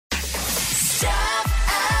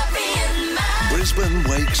Brisbane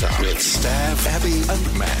Wakes Up with Stav, Abby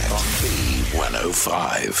and Matt on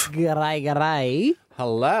B105. G'day.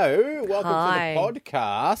 Hello, welcome Hi. to the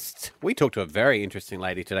podcast. We talked to a very interesting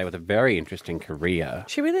lady today with a very interesting career.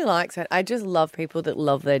 She really likes it. I just love people that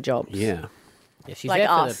love their jobs. Yeah. Yeah, she's Like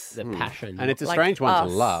there us. for the passion. And it's a Like strange one us.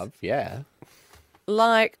 to love, yeah.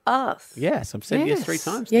 Like us. Yes, I've said yes 3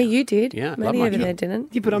 times Yeah, now. you did. Yeah, love Maddie my over job. there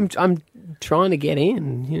didn't. yeah, but I'm trying to get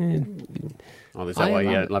in. You know. Oh, is that I why you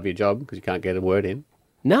love don't love your job? Because you can't get a word in?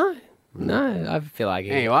 No, I feel like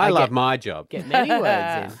Anyway, I love my job. get many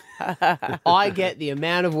words in. I get the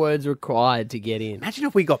amount of words required to get in. Imagine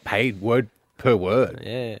if we got paid word per word.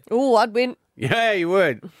 Yeah. Oh, I'd win. Yeah, you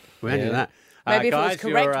would. Imagine Yeah. that. Maybe if it was guys,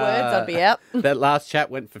 correct your, words, I'd be out. That last chat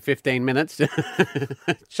went for 15 minutes.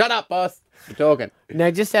 Shut up, boss. We're talking.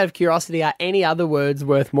 Now, just out of curiosity, are any other words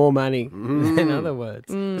worth more money than other words?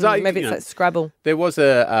 So, Maybe you it's know, like Scrabble. There was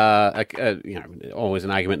always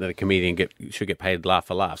an argument that a comedian should get paid laugh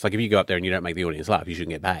for laughs. Like if you go up there and you don't make the audience laugh, you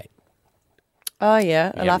shouldn't get paid. Oh,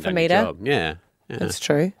 yeah. You A haven't laugh a done your meter. job. Yeah. That's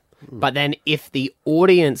true. But then if the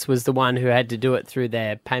audience was the one who had to do it through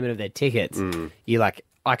their payment of their tickets, you're like,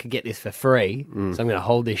 I could get this for free, so I'm going to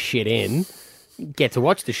hold this shit in, get to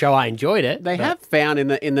watch the show. I enjoyed it. They have found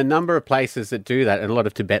in the number of places that do that, and a lot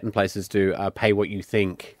of Tibetan places do, pay what you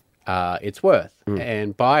think it's worth.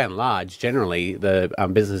 And by and large, generally, the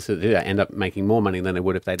businesses that do that end up making more money than they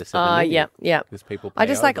would if they'd have said the menu. Yeah. Because people I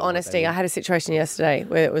pay just like over what they honesty. do. I had a situation yesterday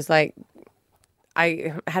where it was like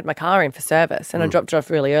I had my car in for service and I dropped it off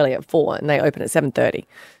really early at 4 and they open at 7:30.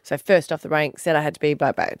 So first off the rank, said I had to be by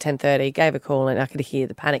about 10:30, gave a call and I could hear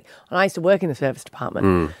the panic. And I used to work in the service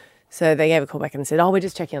department. So they gave a call back and said, oh, we're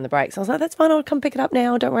just checking on the brakes. I was like, that's fine, I'll come pick it up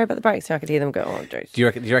now. Don't worry about the brakes. And I could hear them go, oh, jeez. Do you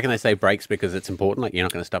reckon they say brakes because it's important? Like you're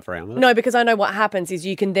not going to stuff around with it? No, because I know what happens is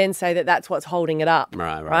you can then say that that's what's holding it up.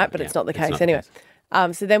 Right, But yeah. it's not the It's case not the anyway.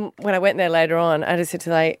 case. So then when I went there later on, I just said to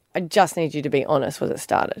the lady, I just need you to be honest, was it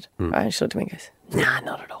started? Right? And she looked at me and goes, nah,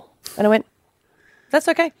 not at all. And I went, that's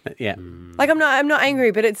okay. Yeah. Like I'm not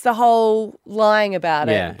angry, but it's the whole lying about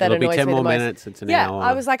it Yeah, that it'll be annoys 10 me the more most. minutes, it's an yeah, hour.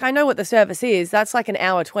 I was like, I know what the service is. That's like an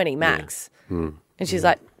hour 20 max. And she's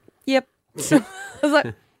like, yep. I was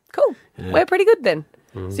like, cool. We're pretty good then.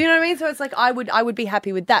 So you know what I mean? So it's like I would be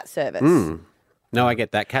happy with that service. No, I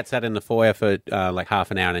get that. Kat sat in the foyer for like half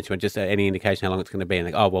an hour, and then she went, just any indication how long it's going to be?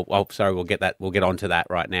 And like, sorry, we'll get onto that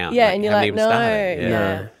right now. Yeah, and you're haven't like, even no, started.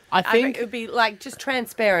 yeah. I I think it would be like just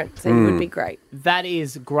transparent. So it would be great. that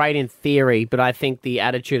is great in theory, but I think the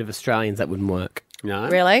attitude of Australians, that wouldn't work. No,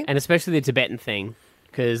 Really? And especially the Tibetan thing,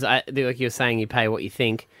 because like you were saying, you pay what you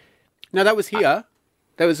think. No, that was here.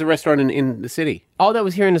 That was a restaurant in the city. Oh, that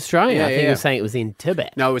was here in Australia. Yeah, I think you yeah. were saying it was in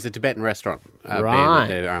Tibet. No, it was a Tibetan restaurant. Right.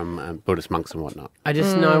 They're Buddhist monks and whatnot. I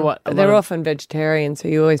just know what. But they're often vegetarian, so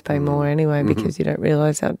you always pay more anyway because you don't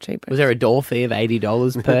realise how cheap it Was is. there a door fee of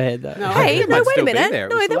 $80 per head though? Hey, It no, might wait a still be minute. there. It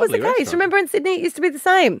No, was a that was the lovely case. restaurant. Remember in Sydney, it used to be the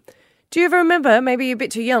same. Do you ever remember? Maybe you're a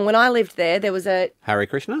bit too young. When I lived there was a Hare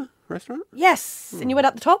Krishna restaurant? yes, and you went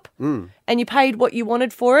up the top, and you paid what you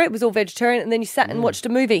wanted for it. It was all vegetarian, and then you sat and watched a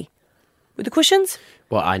movie with the cushions.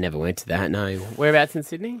 Well, I never went to that. No. Whereabouts in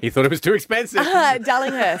Sydney? He thought it was too expensive.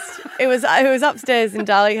 Darlinghurst. It was upstairs in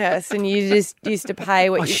Darlinghurst, and you just used to pay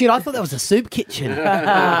what. Oh you... shit! I thought that was a soup kitchen.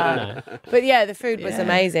 But yeah, the food was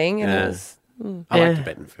amazing, and Yeah. it was. I like Yeah.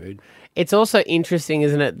 Tibetan food. It's also interesting,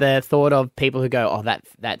 isn't it? The thought of people who go, "Oh,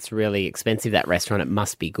 that's really expensive. That restaurant, it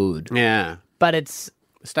must be good." Yeah. But it's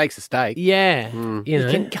Steak's a steak. you know.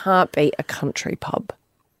 You can't beat a country pub.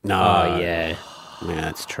 No. Oh yeah. Yeah,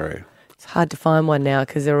 that's true. It's hard to find one now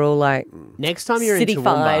because they're all like Next time you're in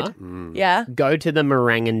city-fied. Toowoomba, Yeah. go to the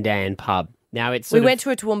Marangandan pub. Now it's We sort of, went to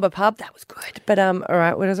a Toowoomba pub. That was good. But all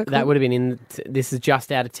right, what is it called? that would have been in. This is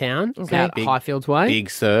just out of town. It's Okay. out Highfields Way.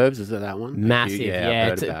 Big serves, is it that one? Massive, Yeah, I've yeah.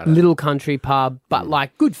 heard It's a about it. little country pub, but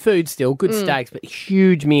like good food still, good Mm. steaks, but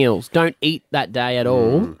huge meals. Don't eat that day at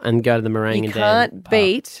all and go to the Marangandan. you can't pub.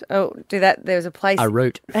 beat. Oh, do that. There's a place a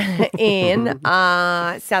route. in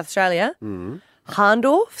South Australia,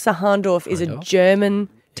 Harndorf. So Harndorf is a German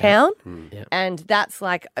town, Yeah. and that's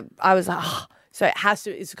like I was like, oh. So it has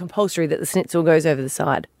to. It's compulsory that the schnitzel goes over the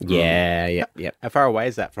side. Yeah, yep. How far away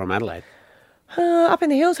is that from Adelaide? Up in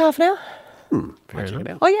the hills, half an hour. I'll check it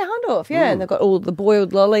out. Oh yeah, Harndorf. Yeah, and they've got all the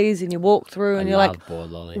boiled lollies, and you walk through, and I you're love like,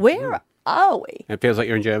 boiled lollies. where are we? It feels like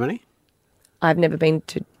you're in Germany. I've never been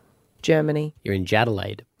to Germany. You're in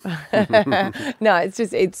Adelaide. No,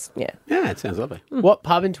 it's yeah. Yeah, it sounds lovely. What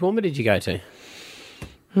pub in Toowoomba did you go to?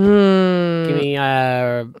 Give me.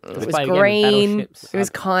 It was green. It was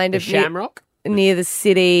kind the of Shamrock. near the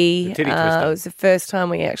city. The titty twister. It was the first time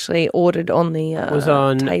we actually ordered on the Was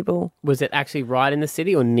on- table. Was it actually right in the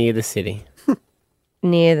city or near the city?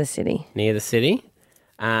 Near the city. Near the city.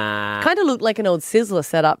 Kind of looked like an old Sizzler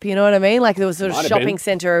setup, you know what I mean? Like there was sort of Might have shopping been.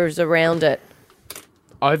 centres around it.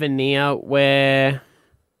 Over near where...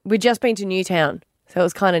 We'd just been to Newtown, so it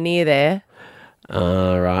was kind of near there.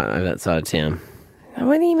 Oh, right, over that side of town.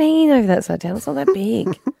 What do you mean over that side of town? It's not that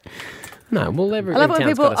big. No, well, every I love when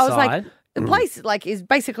town's people, got a I was side. like, the place like is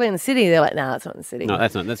basically in the city. They're like, nah, it's not in the city. No,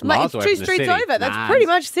 that's not. That's like, miles it's away two from the streets city. over. That's Nah, pretty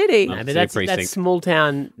it's- much city. No, but City that's precinct. small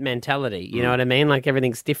town mentality. You know what I mean? Like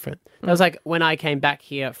everything's different. That was like when I came back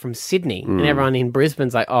here from Sydney, and everyone in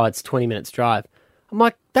Brisbane's like, "Oh, it's 20 minutes drive." I'm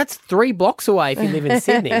like, "That's 3 blocks away if you live in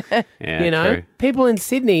Sydney." Yeah, you know, true. people in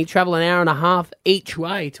Sydney travel an hour and a half each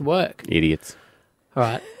way to work. Idiots. All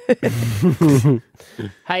right.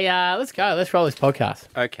 Hey, let's go. Let's roll this podcast.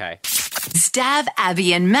 Okay. Stab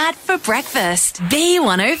Abby and Matt for breakfast.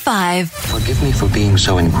 B105. Forgive me for being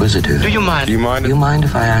so inquisitive. Do you mind? Do you mind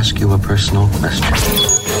if I ask you a personal question?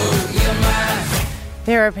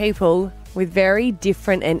 There are people with very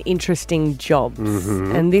different and interesting jobs.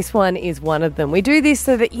 And this one is one of them. We do this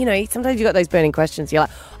so that, you know, sometimes you've got those burning questions. You're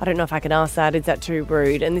like, I don't know if I can ask that. Is that too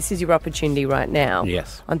rude? And this is your opportunity right now.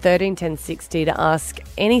 Yes. On 131060 to ask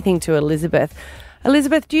anything to Elizabeth.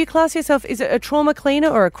 Elizabeth, do you class yourself, is it a trauma cleaner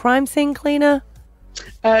or a crime scene cleaner?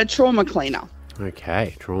 Trauma cleaner,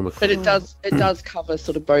 Okay. Trauma. but it does cover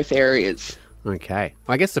sort of both areas. Okay.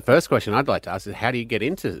 I guess the first question I'd like to ask is, how do you get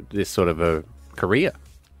into this sort of a career?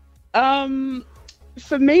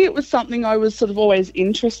 For me, it was something I was sort of always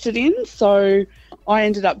interested in. So I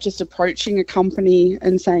ended up just approaching a company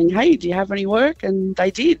and saying, "Hey, do you have any work?" And they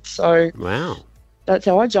did. So Wow. that's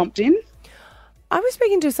how I jumped in. I was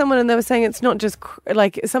speaking to someone and they were saying it's not just,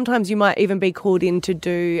 like, sometimes you might even be called in to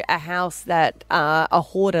do a house that a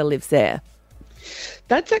hoarder lives there.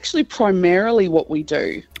 That's actually primarily what we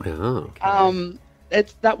do. Oh.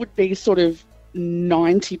 That would be sort of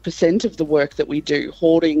 90% of the work that we do,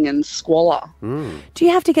 hoarding and squalor. Do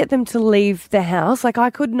you have to get them to leave the house? Like, I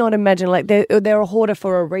could not imagine, like, they're a hoarder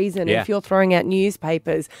for a reason. Yeah. If you're throwing out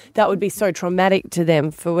newspapers, that would be so traumatic to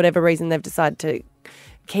them for whatever reason they've decided to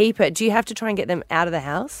keep it. Do you have to try and get them out of the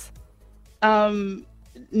house?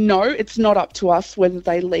 No, it's not up to us whether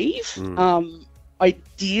they leave.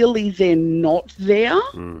 Ideally, they're not there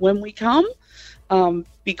when we come,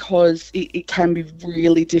 because it can be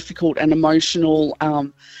really difficult and emotional,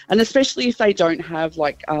 and especially if they don't have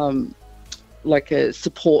like a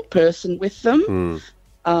support person with them.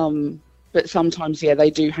 But sometimes, yeah, they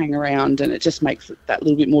do hang around, and it just makes it that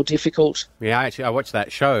little bit more difficult. Yeah, I watched that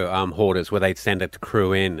show, Hoarders, where they send a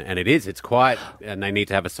crew in, and it's quite, and they need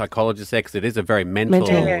to have a psychologist there because it is a very mental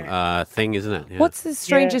thing, isn't it? Yeah. What's the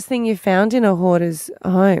strangest thing you found in a hoarder's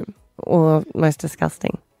home, or most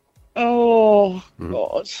disgusting? Oh,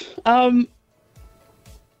 God.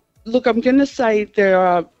 Look, I'm going to say there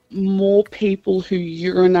are more people who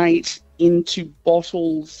urinate into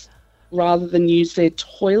bottles rather than use their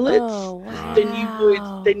toilets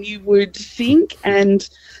than you would think, and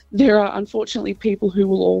there are unfortunately people who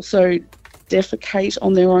will also defecate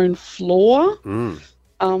on their own floor,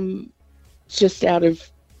 just out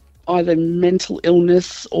of either mental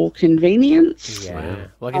illness or convenience. Yeah.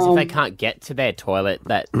 Well, I guess if they can't get to their toilet,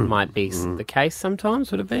 that might be the case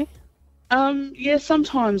sometimes, would it be? Yeah,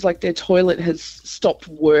 sometimes like their toilet has stopped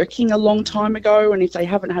working a long time ago, and if they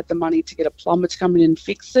haven't had the money to get a plumber to come in and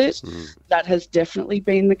fix it, that has definitely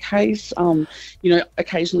been the case.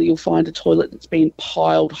 Occasionally you'll find a toilet that's been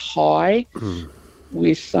piled high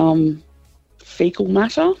with fecal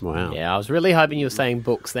matter. Wow. Yeah, I was really hoping you were saying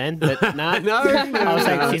books then, but no. I was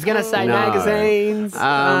like, she's going to say magazines.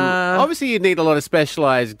 Obviously, you need a lot of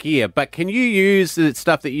specialized gear, but can you use the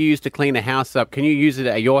stuff that you use to clean a house up? Can you use it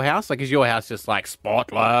at your house? Like, is your house just like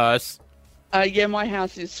spotless? Yeah, my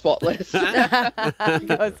house is spotless. Yeah.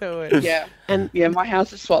 Yeah, my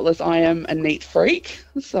house is spotless. I am a neat freak,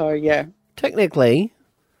 so yeah. Technically,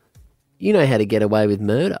 you know how to get away with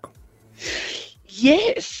murder.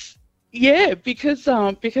 Yes. Yeah, because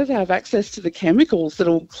I have access to the chemicals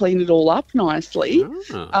that'll clean it all up nicely.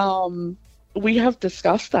 We have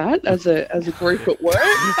discussed that as a group at work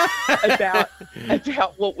about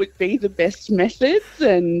what would be the best methods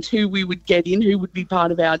and who we would get in, who would be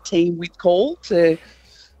part of our team we'd call to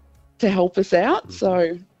help us out.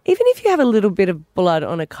 So Even if you have a little bit of blood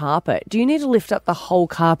on a carpet, do you need to lift up the whole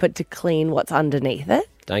carpet to clean what's underneath it?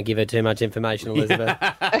 Don't give her too much information, Elizabeth.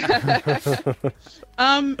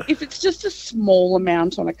 if it's just a small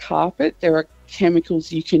amount on a carpet, there are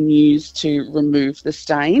chemicals you can use to remove the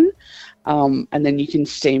stain, and then you can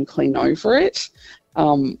steam clean over it.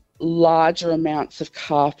 Larger amounts of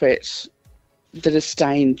carpet that are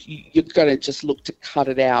stained, you've got to just look to cut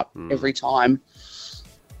it out every time.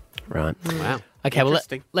 Right. Wow. Okay, well,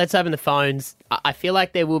 Interesting. let's open the phones. I feel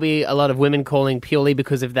like there will be a lot of women calling purely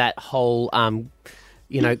because of that whole, crime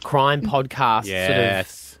podcast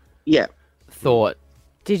Yes. Yeah. sort of thought.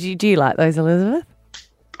 Do you like those, Elizabeth?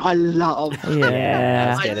 I love.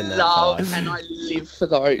 Yeah. I get in that love vibe. and I live for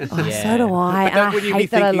those. Oh, so do I. And I Would you be hate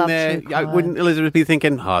that I thinking love there? true crime. Wouldn't Elizabeth be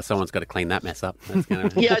thinking, "Oh, someone's got to clean that mess up"? That's gonna...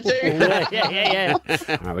 Yeah, I do. Yeah.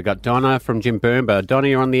 All right, we got Donna from Jim Boomba. Donna,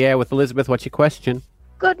 you're on the air with Elizabeth. What's your question?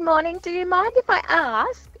 Good morning. Do you mind if I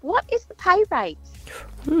ask, what is the pay rate?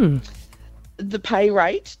 The pay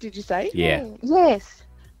rate, did you say? Yeah. Yes.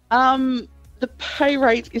 The pay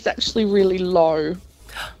rate is actually really low.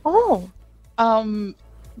 Oh,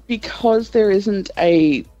 Because there isn't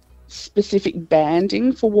a specific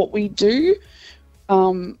banding for what we do.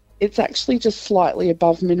 It's actually just slightly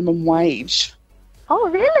above minimum wage. oh,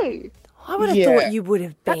 really? I would have Yeah. thought you would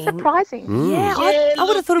have That's been. surprising. Yeah, Yeah, I would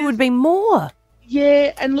have look, thought it would be more.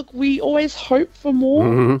 Yeah, and look, we always hope for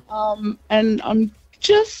more. And I'm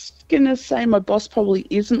just going to say my boss probably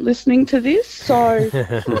isn't listening to this. So,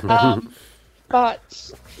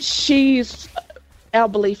 but our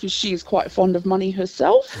belief is she is quite fond of money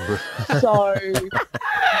herself. So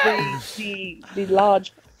the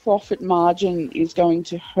large profit margin is going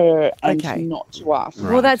to her and Okay. not to us.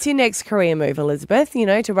 Well, that's your next career move, Elizabeth,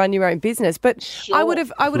 to run your own business. But I Sure. would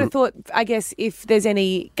have thought, I guess, if there's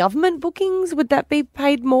any government bookings, would that be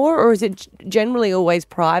paid more? Or is it generally always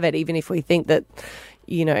private, even if we think that,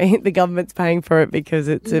 the government's paying for it because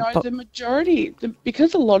it's No, the majority,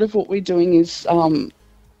 because a lot of what we're doing is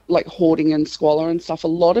like hoarding and squalor and stuff, a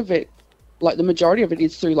lot of it, like the majority of it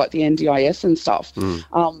is through like the NDIS and stuff.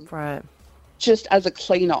 Right. Just as a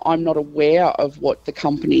cleaner, I'm not aware of what the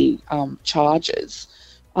company charges.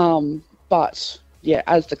 But yeah,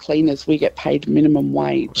 as the cleaners, we get paid minimum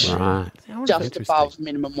wage, Right. just above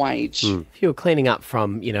minimum wage. If you were cleaning up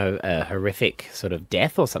from, a horrific sort of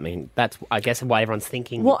death or something, that's, I guess, why everyone's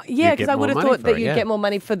thinking. Well, yeah, You'd because get I would more have money thought for that it, you'd yeah. get more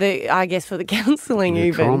money for the counselling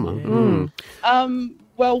even. Trauma.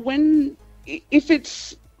 Well, if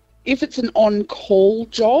it's an on-call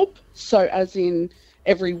job, so as in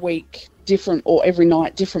every week different or every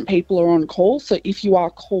night different people are on call. So if you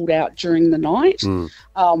are called out during the night,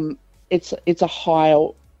 it's a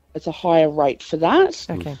higher rate for that.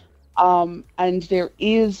 Okay. And there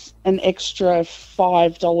is an extra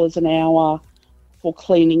 $5 an hour for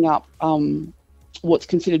cleaning up what's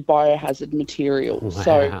considered biohazard material.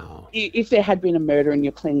 So Wow. if there had been a murder and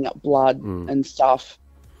you're cleaning up blood and stuff.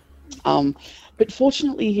 But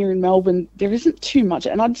fortunately here in Melbourne, there isn't too much.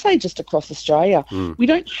 And I'd say just across Australia, we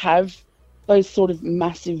don't have those sort of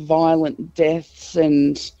massive violent deaths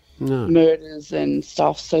and murders and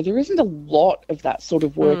stuff. So there isn't a lot of that sort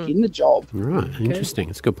of work in the job. Right. Interesting.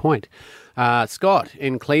 That's a good point. Scott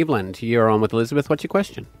in Cleveland, you're on with Elizabeth. What's your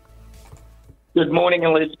question? Good morning,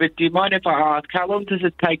 Elizabeth. Do you mind if I ask, how long does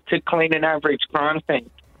it take to clean an average crime scene?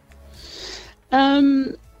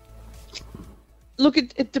 Look,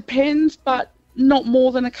 it depends, but not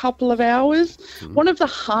more than a couple of hours. One of the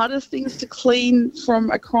hardest things to clean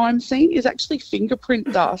from a crime scene is actually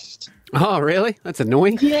fingerprint dust. Oh, really? That's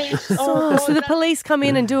annoying. Yes. Oh, so the police come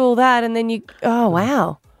in and do all that, and then you. Oh,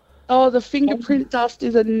 wow. Oh, the fingerprint dust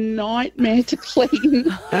is a nightmare to clean.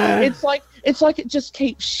 It's like it just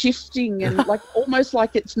keeps shifting and like almost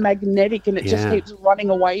like it's magnetic and it just Yeah. keeps running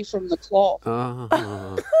away from the cloth.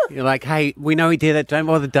 Oh. You're like, hey, we know he did it. Don't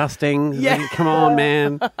bother dusting. Yeah. Come on,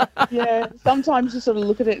 man. Yeah, sometimes you sort of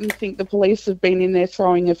look at it and think the police have been in there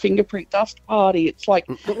throwing a fingerprint dust party. It's like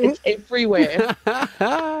it's everywhere.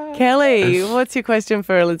 Kelly, what's your question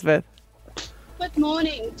for Elizabeth? Good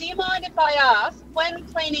morning. Do you mind if I ask, when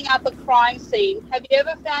cleaning up a crime scene, have you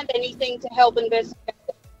ever found anything to help investigate?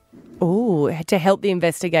 Oh, to help the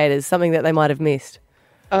investigators, something that they might have missed.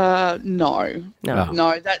 No,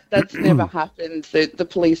 that's never happened. The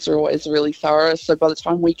police are always really thorough. So by the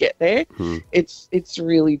time we get there, it's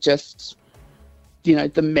really just,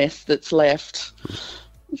 the mess that's left.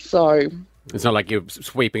 So It's not like you're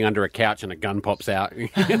sweeping under a couch and a gun pops out. no.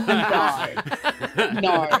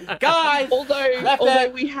 Guys, Although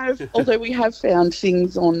we have found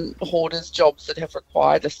things on hoarders' jobs that have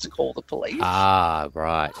required us to call the police. Ah,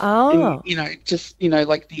 right. Oh. And,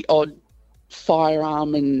 like the odd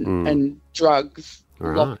firearm and drugs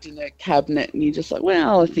Right. locked in a cabinet, and you're just like,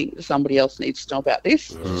 well, I think somebody else needs to know about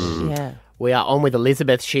this. Yeah. We are on with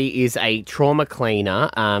Elizabeth. She is a trauma cleaner,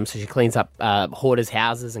 so she cleans up hoarders'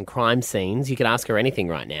 houses and crime scenes. You can ask her anything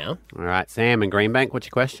right now. All right, Sam in Greenbank, what's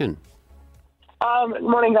your question?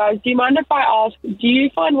 Morning, guys. Do you mind if I ask, do you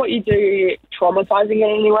find what you do traumatizing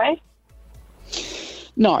in any way?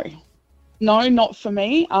 No, not for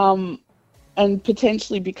me. and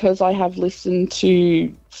potentially because I have listened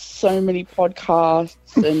to so many podcasts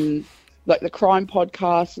and like the crime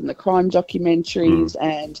podcasts and the crime documentaries,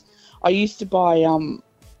 and I used to buy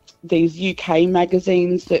these UK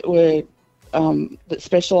magazines that were that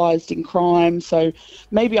specialised in crime. So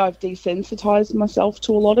maybe I've desensitised myself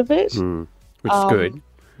to a lot of it, which is good.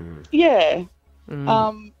 Yeah.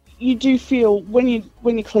 You do feel when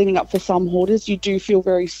you're cleaning up for some hoarders, you do feel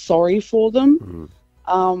very sorry for them.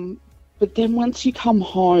 But then once you come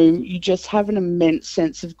home, you just have an immense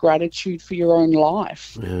sense of gratitude for your own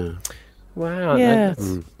life. Yeah. Wow. Yeah.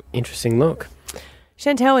 That's interesting look.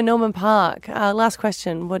 Chantel in Norman Park. Last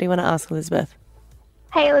question. What do you want to ask Elizabeth?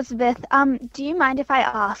 Hey, Elizabeth. Do you mind if I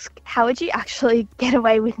ask, how would you actually get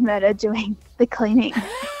away with murder doing the cleaning?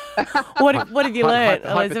 What have you learned,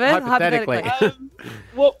 Elizabeth? Hypothetically.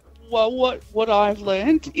 What I've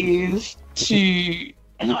learned is to,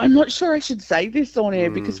 and I'm not sure I should say this on air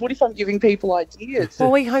because what if I'm giving people ideas?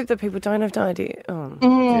 Well, we hope that people don't have idea. Oh.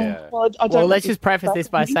 Well, I don't Well, want let's this just preface this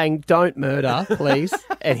by saying don't murder, please,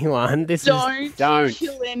 anyone. don't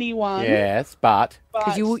kill anyone. Yes, but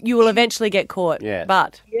Because you will eventually get caught. Yes.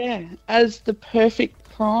 But Yeah, as the perfect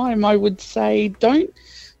crime, I would say don't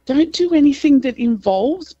do anything that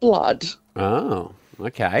involves blood. oh,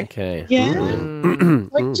 okay. Okay. Yeah,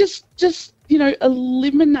 like just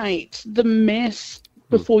eliminate the mess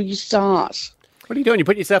before you start. What are you doing? You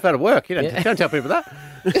put yourself out of work. You don't tell people that.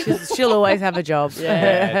 she'll always have a job.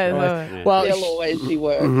 Yeah. Well, There'll always be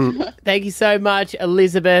work. thank you so much,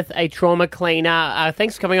 Elizabeth, a trauma cleaner.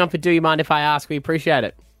 Thanks for coming on for Do You Mind If I Ask? We appreciate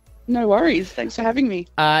it. No worries. Thanks for having me.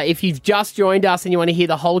 If you've just joined us and you want to hear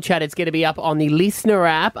the whole chat, it's going to be up on the Listener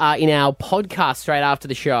app in our podcast straight after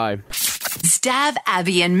the show. Stab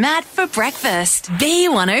Abby and Matt for breakfast.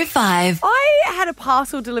 B105. I had a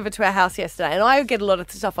parcel delivered to our house yesterday, and I get a lot of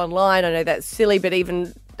stuff online. I know that's silly, but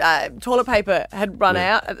even toilet paper had run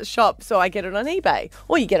out at the shop, so I get it on eBay.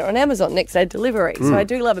 Or you get it on Amazon, next day delivery. So I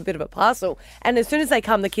do love a bit of a parcel. And as soon as they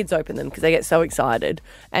come, the kids open them because they get so excited.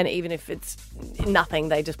 And even if it's nothing,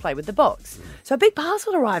 they just play with the box. So a big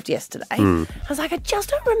parcel arrived yesterday. I was like, I just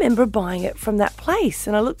don't remember buying it from that place.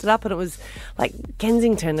 And I looked it up, and it was like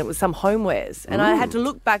Kensington. It was some homewares. And I had to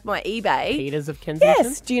look back my eBay. Peters of Kensington?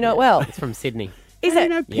 Yes. Do you know it well? It's from Sydney. Is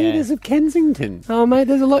it? Peters of Kensington. Oh, mate,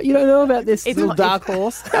 there's a lot you don't know about this little dark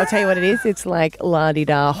horse. I'll tell you what it is. It's like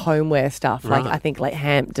la-di-da homeware stuff. Like, I think like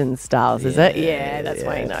Hampton styles, is it? Yeah, that's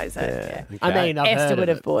why he knows it. Yeah. I mean, I've Esther heard would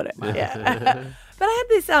of have bought it. Yeah. But I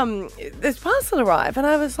had this parcel arrive, and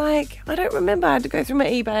I was like, I don't remember. I had to go through my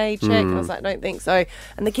eBay check. I was like, I don't think so.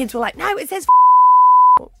 And the kids were like, no, it says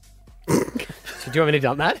Do you want me to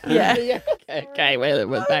dump that? Yeah. Okay, we're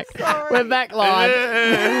back. We're back live.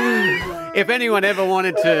 If anyone ever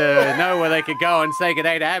wanted to know where they could go and say good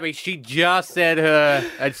day to Abby, she just said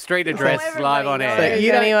her street address live on air. knows.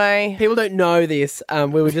 Anyway. People don't know this.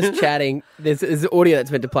 We were just chatting. There's audio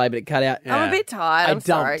that's meant to play, but it cut out. I'm a bit tired. I I'm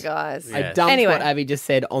sorry, dumped. guys. I dumped Anyway. what Abby just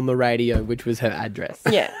said on the radio, which was her address.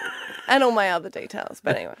 Yeah. And all my other details.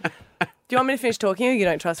 But anyway. Do you want me to finish talking, or you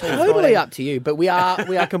don't trust me? this Totally morning? up to you, but we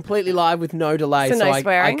are completely live with no delay, So no I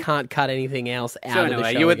swearing? can't cut anything else out So of the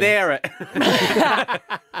anyway, show. you were again. there.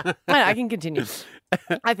 I can continue.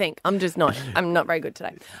 I think I'm not very good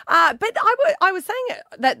today. But I was saying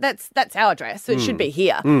that's our address, so it should be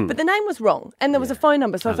here. But the name was wrong, and there was a phone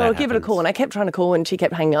number, so I thought I'll give it a call. And I kept trying to call, and she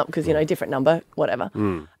kept hanging up because different number, whatever.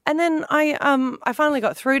 And then I finally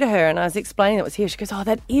got through to her, and I was explaining it was here. She goes, "Oh,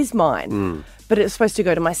 that is mine, but it's supposed to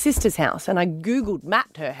go to my sister's house." And I Googled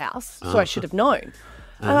mapped her house, so I should have known.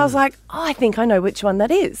 And I was like, "Oh, I think I know which one that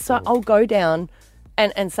is." So I'll go down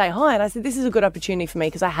and say hi. And I said, this is a good opportunity for me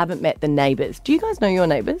because I haven't met the neighbours. Do you guys know your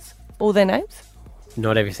neighbours? All their names?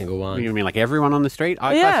 Not every single one. You mean like everyone on the street?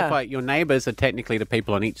 I Yeah. classify your neighbours are technically the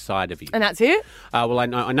people on each side of you. And that's it? Well, I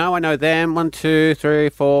know them. 1, 2, 3,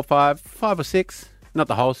 4, 5 or 6. Not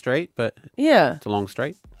the whole street, but Yeah. it's a long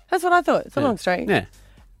street. That's what I thought. It's a long street. Yeah.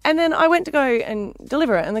 And then I went to go and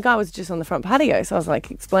deliver it, and the guy was just on the front patio, so I was like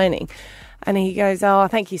explaining. And he goes, "Oh,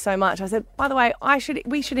 thank you so much." I said, "By the way,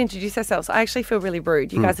 we should introduce ourselves. I actually feel really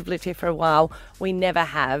rude. You guys have lived here for a while. We never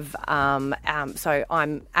have. So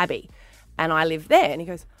I'm Abby, and I live there." And he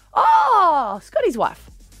goes, "Oh, Scotty's wife."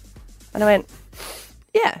 And I went,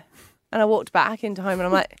 "Yeah." And I walked back into home, and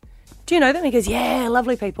I'm like, "Do you know them?" And he goes, "Yeah,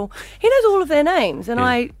 lovely people." He knows all of their names, and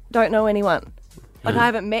I don't know anyone. Like I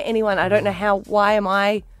haven't met anyone. I don't know how. Why am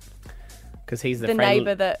I? Because he's the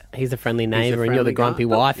neighbour that... He's the friendly neighbour, and you're the friendly grumpy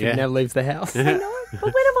guy. wife who Yeah. never leaves the house. No, but when have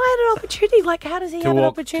I had an opportunity? Like, how does he To have an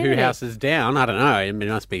walk opportunity? 2 houses down, I don't know. It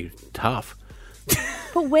must be tough.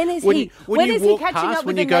 But when is When he? you When is he walk catching past up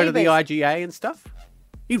when with you the go to the neighbours? IGA and stuff?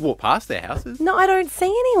 You'd walk past their houses. No, I don't see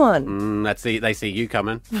anyone. They see you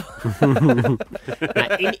coming.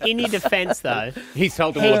 In your defence, though, He's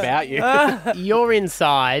told them all about you. you're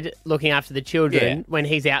inside looking after the children when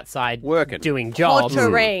he's outside Working. doing jobs.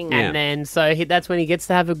 Pottering. And then that's when he gets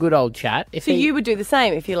to have a good old chat. So you would do the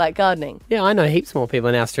same if you like gardening? Yeah, I know heaps more people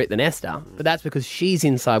in our street than Esther, but that's because she's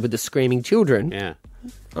inside with the screaming children. Yeah.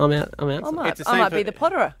 I'm out. I It's the might same be for- the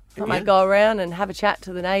potterer. I might go around and have a chat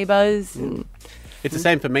to the neighbours. It's the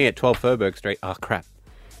same for me at 12 Furberg Street. Oh, crap.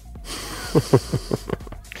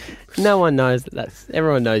 No one knows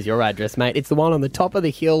everyone knows your address, mate. It's the one on the top of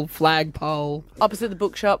the hill, flagpole, Opposite the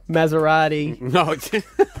bookshop. Maserati. No, it's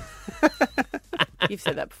You've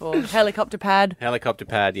said that before. Helicopter pad. helicopter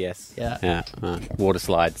pad, yes. Yeah. Water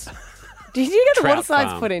slides. Did you get the Trout water slides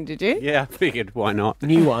farm. put in, did you? Yeah, I figured, why not?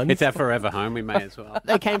 New ones. It's our forever home. We may as well.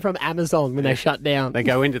 They came from Amazon when they shut down. They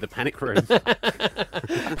go into the panic room.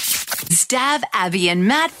 Stab Abby and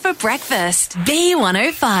Matt for breakfast.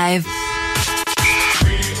 B105.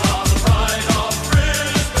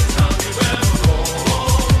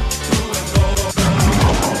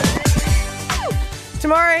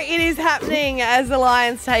 Tomorrow it is happening as the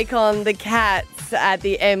Lions take on the Cats at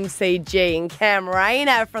the MCG. And Cam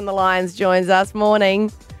Rayner from the Lions joins us.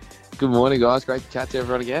 Morning. Good morning, guys. Great to chat to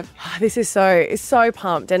everyone again. This is so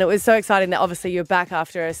pumped, and it was so exciting that obviously you're back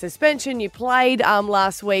after a suspension. You played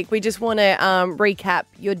last week. We just want to recap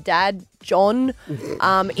your dad, John,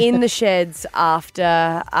 in the sheds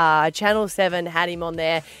after Channel 7 had him on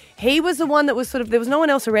there. He was the one that was there was no one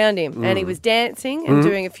else around him, and he was dancing and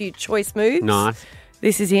doing a few choice moves. Nice.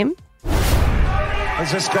 This is him.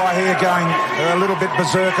 There's this guy here going a little bit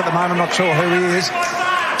berserk at the moment, not sure who he is.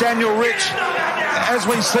 Daniel Rich, as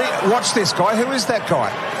we see, watch this guy. Who is that guy?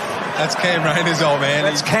 That's Cam Rayner's old man.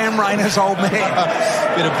 That's Cam Rayner's old man.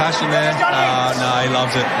 Bit of passion there. No, he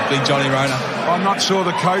loves it. Big Johnny Rayner. I'm not sure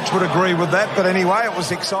the coach would agree with that, but anyway, it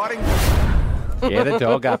was exciting. Get a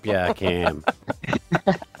dog up, yeah, Cam.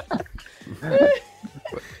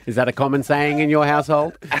 Is that a common saying in your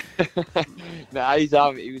household? No,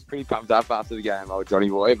 he was pretty pumped up after the game, old Johnny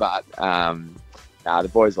boy, but the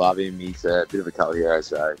boys love him. He's a bit of a colour hero,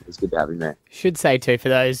 so it's good to have him there. Should say too, for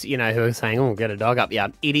those who are saying, "Oh, get a dog up," yeah,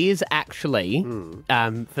 it is actually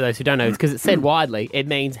for those who don't know, because it's said widely, it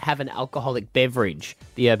means have an alcoholic beverage.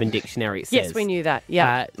 The Urban Dictionary says. Yes, we knew that.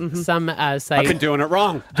 Yeah. Some say I've been doing it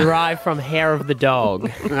wrong. Derived from hair of the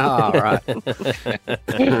dog. Oh, right.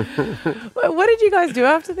 What did you guys do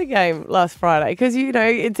after the game last Friday? Because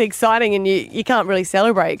it's exciting, and you can't really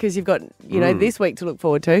celebrate because you've got this week to look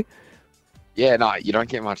forward to. Yeah, no, you don't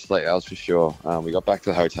get much sleep, that's for sure. We got back to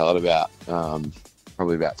the hotel at about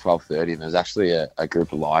probably about 12:30, and there was actually a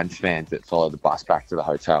group of Lions fans that followed the bus back to the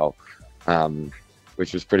hotel,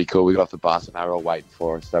 which was pretty cool. We got off the bus and they were all waiting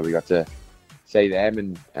for us, so we got to see them.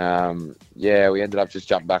 And we ended up just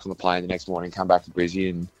jumping back on the plane the next morning, come back to Brizzy,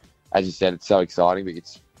 and as you said, it's so exciting. But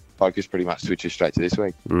its focus pretty much switches straight to this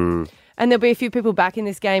week. And there'll be a few people back in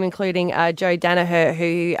this game, including Joe Danaher,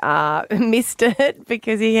 who missed it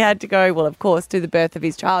because he had to go, well, of course, to the birth of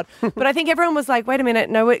his child. But I think everyone was like, wait a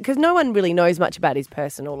minute, no, because no one really knows much about his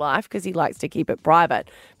personal life because he likes to keep it private.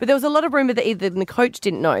 But there was a lot of rumour that either the coach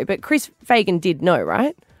didn't know, but Chris Fagan did know,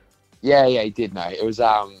 right? Yeah, he did know. It was,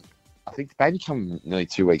 I think the baby came nearly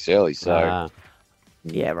 2 weeks early, so...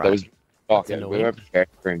 Yeah, right. There was, we weren't prepared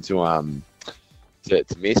for him to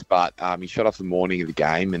miss, but he shot off the morning of the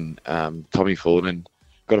game, and Tommy Fullerton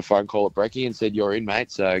got a phone call at Brecky and said, "You're in,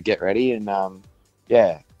 mate, so get ready." And we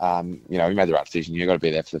made the right decision. You've got to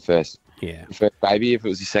be there for the first baby. If it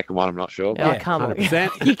was your second one, I'm not sure. Oh, come on.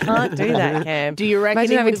 You can't do that, Cam. Do you reckon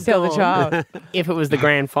Imagine he having would to have tell the gone child? if it was the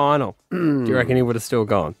grand final? Do you reckon he would have still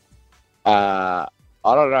gone?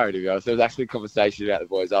 I don't know, to be honest. There was actually a conversation about the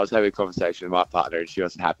boys. I was having a conversation with my partner, and she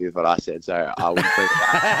wasn't happy with what I said, so I wouldn't think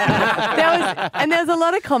that. There was a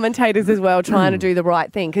lot of commentators as well trying to do the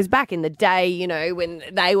right thing, because back in the day, when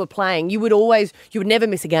they were playing, you would never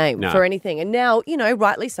miss a game for anything. And now,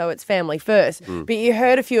 rightly so, it's family first. But you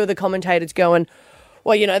heard a few of the commentators going,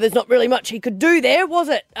 well, there's not really much he could do there, was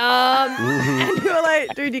it? And you were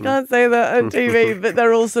like, dude, you can't say that on TV. But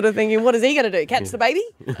they're all sort of thinking, what is he going to do? Catch the baby?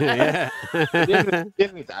 At the end of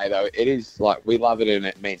the day, though, it is like, we love it and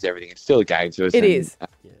it means everything. It's still a game to us. It is.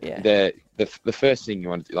 The first thing you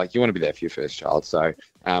want to do, you want to be there for your first child. So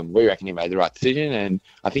we reckon he made the right decision, and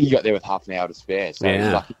I think he got there with half an hour to spare. So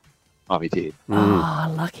he's lucky. He did.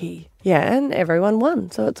 Oh, lucky. Yeah, and everyone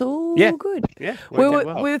won, so it's all good. Yeah, we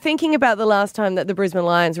were thinking about the last time that the Brisbane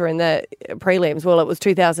Lions were in the prelims. Well, it was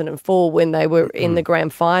 2004 when they were in the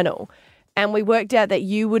grand final, and we worked out that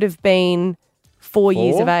you would have been 4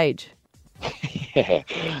 years of age. Yeah,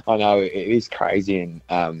 I know it is crazy,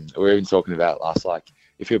 and we were even talking about it last. Like,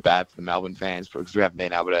 you feel bad for the Melbourne fans because we haven't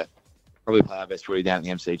been able to probably play our best footy down at the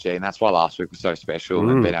MCG, and that's why last week was so special.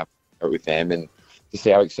 And being able to do it with them and to see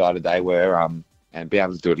how excited they were, and be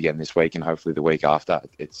able to do it again this week and hopefully the week after.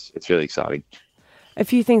 It's really exciting. A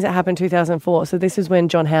few things that happened in 2004. So this is when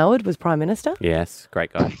John Howard was Prime Minister. Yes,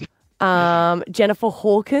 great guy. Jennifer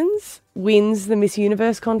Hawkins wins the Miss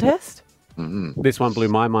Universe contest. This one blew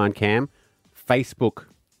my mind, Cam. Facebook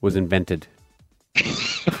was invented.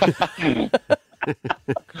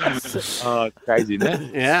 Oh, crazy, isn't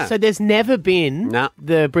it? Yeah. So there's never been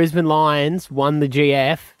the Brisbane Lions won the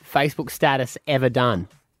GF Facebook status ever done.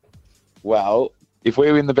 Well, if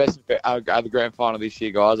we win the the grand final this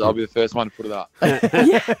year, guys, I'll be the first one to put it up.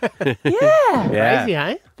 Yeah. Crazy,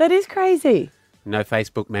 eh? That is crazy. No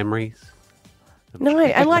Facebook memories. No,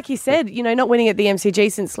 and like you said, not winning at the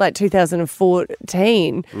MCG since like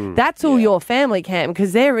 2014, that's all your family, Cam,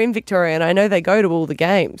 because they're in Victoria and I know they go to all the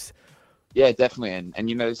games. Yeah, definitely. And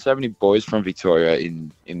there's so many boys from Victoria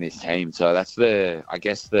in this team. So that's the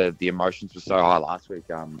emotions were so high last week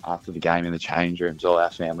after the game in the change rooms. All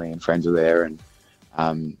our family and friends were there. And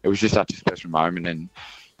it was just such a special moment. And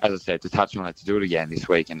as I said, to touch on it, to do it again this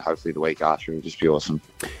week and hopefully the week after, it would just be awesome.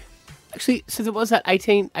 Actually, so was that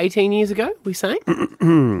 18 years ago, we saying?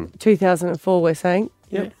 2004, we're saying.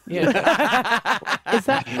 Yep. Yeah. Is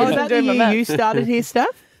that the year you started here,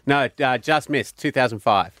 Steph? No, just missed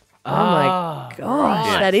 2005. Oh my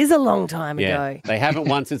gosh, that is a long time ago. They haven't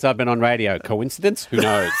won since I've been on radio. Coincidence? Who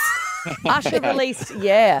knows? Usher released,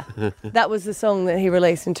 that was the song that he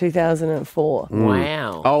released in 2004.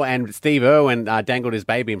 Wow. Oh, and Steve Irwin dangled his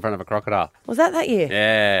baby in front of a crocodile. Was that year?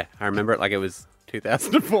 Yeah, I remember it like it was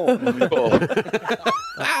 2004.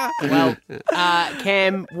 Well,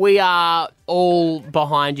 Cam, we are all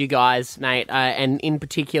behind you guys, mate, and in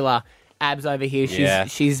particular, Abs over here.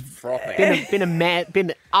 She's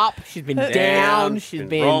been up, she's been down, she's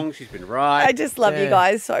been wrong, she's been right. I just love you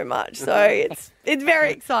guys so much, so it's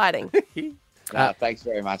very exciting. Thanks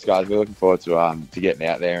very much, guys. We're looking forward to getting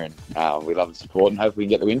out there, and we love the support, and hopefully we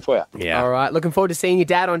can get the win for you. Yeah. All right. Looking forward to seeing your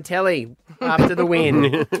dad on telly after the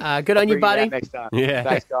win. Good on you, buddy. Next time. Yeah.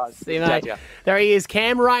 Thanks, guys. See you, mate. There he is,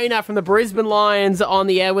 Cam Rayner from the Brisbane Lions on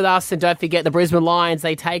the air with us. And don't forget, the Brisbane Lions,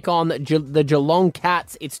 they take on the Geelong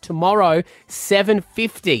Cats. It's tomorrow,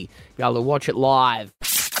 7:50. You'll be able to watch it live.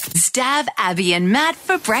 Stab Abby and Matt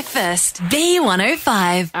for breakfast.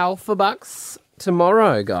 B105. Alpha Bucks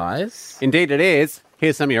tomorrow, guys. Indeed it is.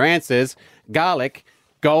 Here's some of your answers. Garlic,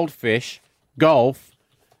 goldfish, golf,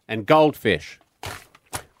 and goldfish.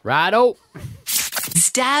 Righto.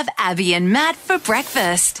 Stab Abby and Matt for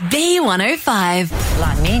breakfast. B105.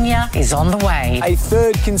 La Nina is on the way. A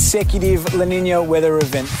third consecutive La Nina weather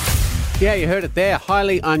event. Yeah, you heard it there.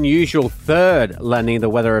 Highly unusual third La Nina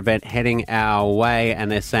weather event heading our way,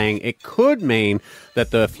 and they're saying it could mean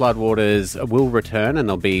that the floodwaters will return and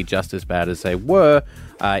they'll be just as bad as they were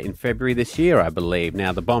in February this year, I believe.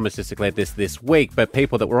 Now, the Bombers just declared this week, but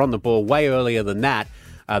people that were on the ball way earlier than that,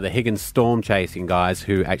 the Higgins storm chasing guys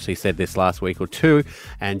who actually said this last week or two.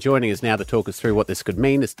 And joining us now to talk us through what this could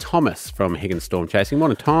mean is Thomas from Higgins storm chasing.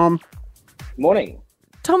 Morning, Tom. Morning.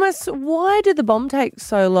 Thomas, why did the bomb take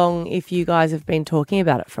so long if you guys have been talking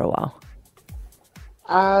about it for a while?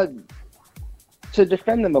 To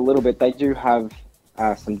defend them a little bit, they do have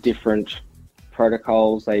some different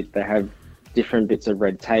protocols. They have different bits of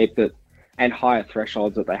red tape and higher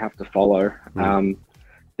thresholds that they have to follow.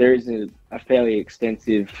 There is a fairly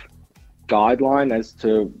extensive guideline as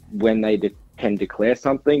to when they can declare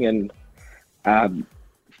something, and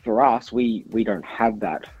for us, we don't have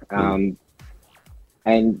that.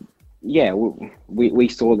 And yeah, we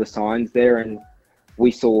saw the signs there, and we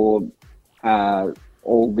saw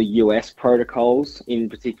all the US protocols in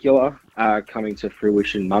particular coming to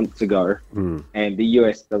fruition months ago. And the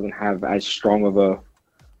US doesn't have as strong of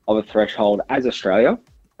a threshold as Australia,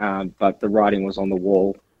 but the writing was on the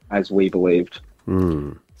wall as we believed.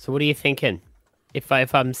 So what are you thinking? If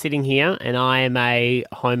I'm sitting here and I am a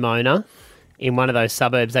homeowner in one of those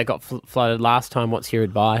suburbs that got flooded last time, what's your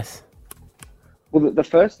advice? Well, the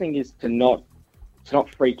first thing is to not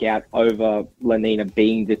freak out over La Nina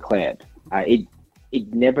being declared. It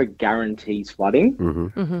never guarantees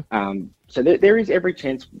flooding. So there is every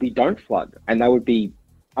chance we don't flood, and that would be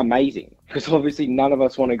amazing, because obviously none of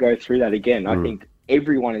us want to go through that again. I think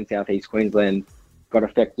everyone in Southeast Queensland got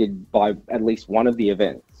affected by at least one of the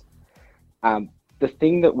events. The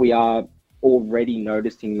thing that we are already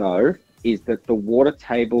noticing, though, is that the water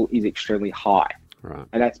table is extremely high. Right.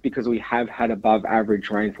 And that's because we have had above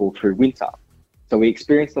average rainfall through winter. So we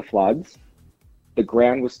experienced the floods, the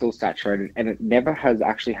ground was still saturated, and it never has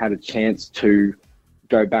actually had a chance to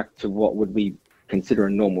go back to what would we consider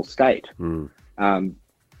a normal state.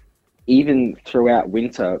 Even throughout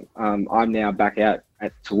winter, I'm now back out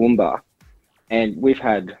at Toowoomba, and we've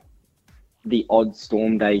had the odd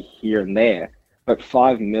storm day here and there, but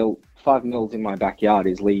 5 mils in my backyard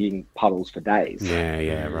is leaving puddles for days.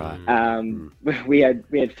 Yeah, right. We had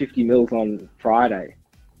 50 mils on Friday,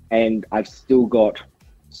 and I've still got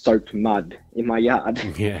soaked mud in my yard.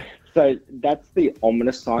 Yeah. So that's the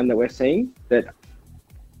ominous sign that we're seeing, that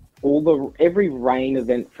every rain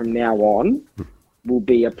event from now on will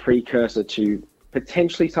be a precursor to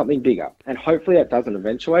potentially something bigger. And hopefully that doesn't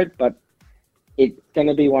eventuate, but it's going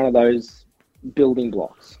to be one of those building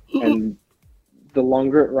blocks. And the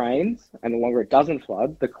longer it rains and the longer it doesn't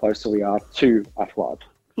flood, the closer we are to a flood.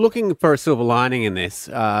 Looking for a silver lining in this,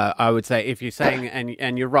 I would say if you're saying,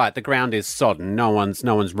 and you're right, the ground is sodden. No one's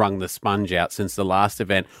wrung the sponge out since the last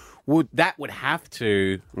event. Would have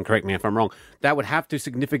to, and correct me if I'm wrong, that would have to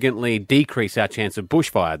significantly decrease our chance of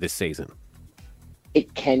bushfire this season.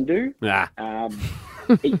 It can do. Ah.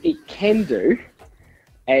 It can do.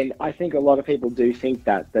 And I think a lot of people do think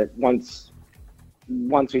that once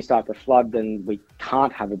we start to flood, then we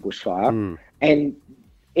can't have a bushfire. And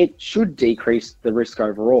it should decrease the risk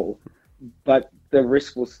overall, but the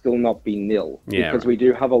risk will still not be nil because we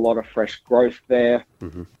do have a lot of fresh growth there.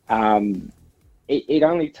 It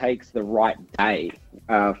only takes the right day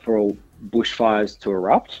for all bushfires to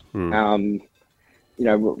erupt.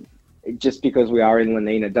 Just because we are in La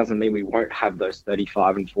Nina doesn't mean we won't have those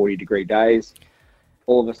 35 and 40 degree days.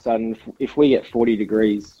 All of a sudden, if we get 40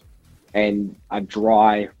 degrees and a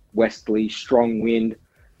dry, westerly, strong wind,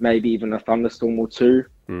 maybe even a thunderstorm or two,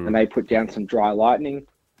 and they put down some dry lightning,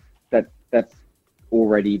 that's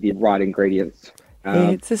already the right ingredients.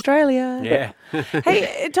 It's Australia. Yeah.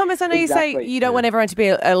 Hey, Thomas, I know you say you don't want everyone to be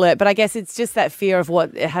alert, but I guess it's just that fear of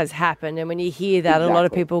what has happened. And when you hear that, a lot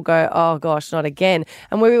of people go, oh, gosh, not again.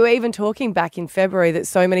 And we were even talking back in February that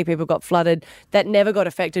so many people got flooded that never got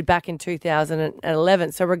affected back in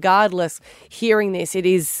 2011. So regardless, hearing this, it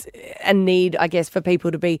is a need, I guess, for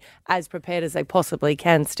people to be as prepared as they possibly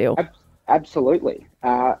can still. Absolutely.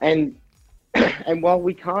 And while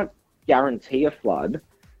we can't guarantee a flood,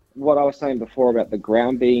 what I was saying before about the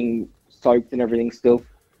ground being soaked and everything still,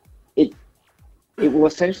 it will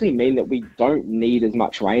essentially mean that we don't need as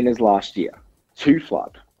much rain as last year to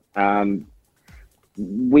flood.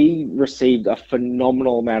 We received a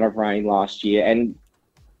phenomenal amount of rain last year, and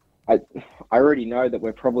I already know that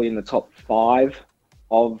we're probably in the top 5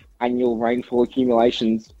 of annual rainfall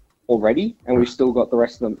accumulations already, and we've still got the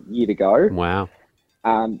rest of the year to go. Wow.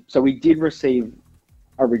 So we did receive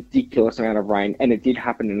a ridiculous amount of rain, and it did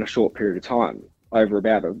happen in a short period of time, over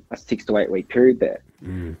about a 6 to 8 week period there.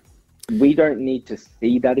 We don't need to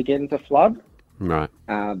see that again to flood. Right.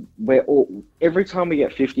 Every time we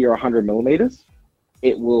get 50 or 100 millimetres,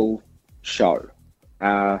 it will show.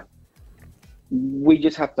 We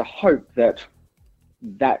just have to hope that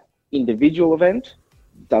individual event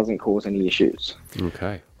doesn't cause any issues.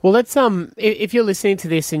 Okay. Well, let's if you're listening to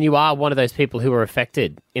this and you are one of those people who were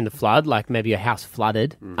affected in the flood, like maybe your house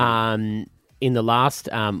flooded in the last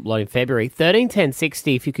lot in February,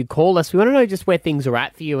 131060, if you could call us, we want to know just where things are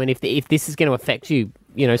at for you and if this is going to affect you,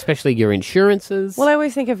 especially your insurances. Well, I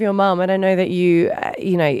always think of your mum, and I know that you,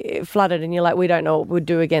 flooded and you're like, we don't know what we'll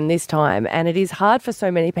do again this time. And it is hard for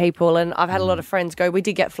so many people. And I've had a lot of friends go, we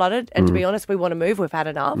did get flooded. And to be honest, we want to move. We've had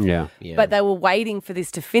enough. Yeah. But they were waiting for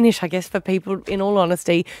this to finish, I guess, for people, in all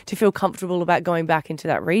honesty, to feel comfortable about going back into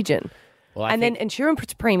that region. Well, then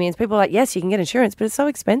insurance premiums, people are like, yes, you can get insurance, but it's so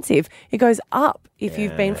expensive. It goes up if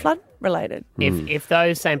you've been flood related. If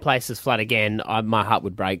those same places flood again, my heart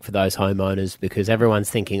would break for those homeowners because everyone's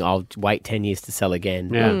thinking, I'll wait 10 years to sell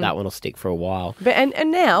again. Yeah. That one will stick for a while. But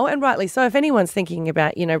and now, and rightly so, if anyone's thinking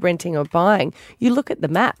about, renting or buying, you look at the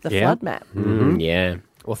map, the flood map. Yeah.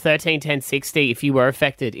 Well, 131060, if you were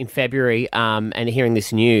affected in February and hearing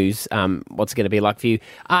this news, what's it going to be like for you?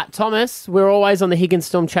 Thomas, we're always on the Higgins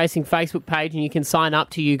Storm Chasing Facebook page, and you can sign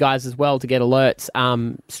up to you guys as well to get alerts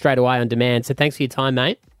straight away on demand. So thanks for your time,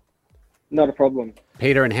 mate. Not a problem.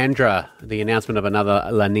 Peter and Hendra, the announcement of another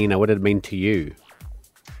La Nina, what did it mean to you?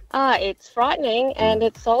 It's frightening and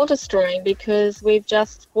it's soul-destroying because we've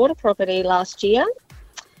just bought a property last year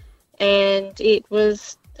and it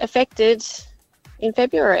was affected in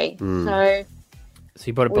February. So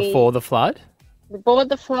you bought it before the flood? We bought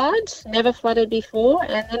the flood, never flooded before,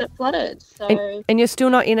 and then it flooded. So and you're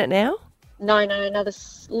still not in it now? No, another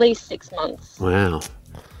at least 6 months. Wow.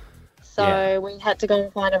 So we had to go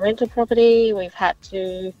and find a rental property. We've had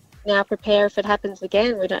to now prepare if it happens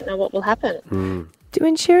again. We don't know what will happen. Do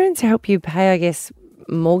insurance help you pay, I guess,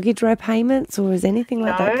 mortgage repayments, or is anything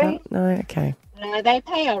like that? No, okay. No, they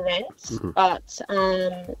pay our rent, but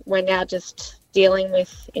we're now just dealing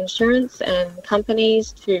with insurance and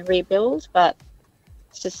companies to rebuild, but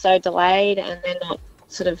it's just so delayed and they're not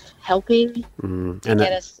sort of helping to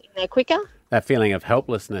get us in there quicker. That feeling of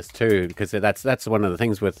helplessness too, because that's one of the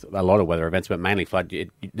things with a lot of weather events, but mainly flood.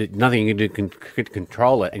 Nothing you can do can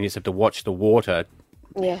control it, and you just have to watch the water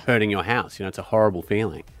hurting your house. You know, it's a horrible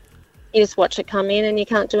feeling. You just watch it come in and you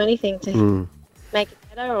can't do anything to make it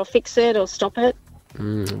better or fix it or stop it.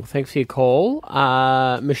 Well, thanks for your call.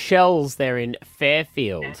 Michelle's there in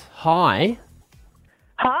Fairfield. Hi.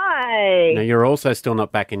 Hi. Now, you're also still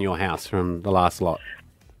not back in your house from the last lot.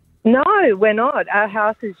 No, we're not. Our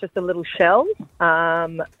house is just a little shell,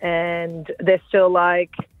 and there's still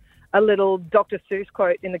like a little Dr. Seuss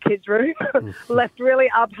quote in the kids' room, left really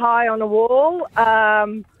up high on a wall.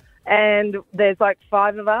 And there's like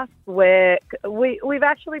 5 of us where we've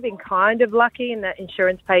actually been kind of lucky in that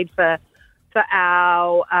insurance paid for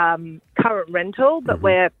our current rental, but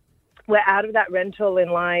we're out of that rental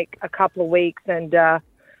in like a couple of weeks, and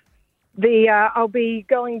I'll be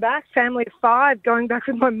going back, family of 5, going back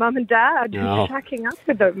with my mum and dad, packing up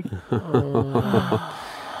with them.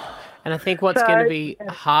 And I think what's going to be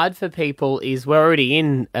hard for people is we're already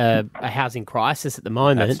in a housing crisis at the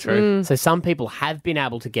moment. That's true. So some people have been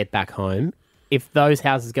able to get back home. If those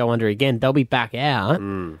houses go under again, they'll be back out,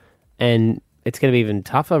 and it's going to be even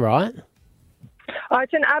tougher, right? Oh,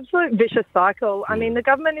 it's an absolute vicious cycle. I mean, the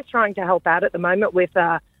government is trying to help out at the moment with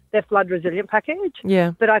their flood resilient package.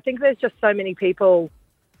 Yeah. But I think there's just so many people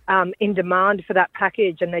in demand for that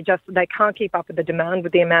package, and they can't keep up with the demand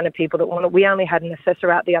with the amount of people that want it. We only had an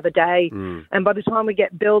assessor out the other day, and by the time we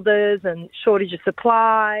get builders and shortage of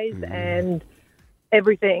supplies and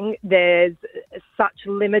everything, there's such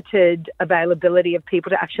limited availability of people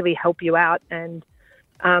to actually help you out, and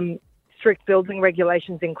strict building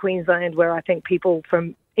regulations in Queensland where I think people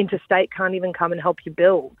from interstate can't even come and help you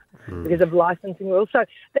build because of licensing rules. So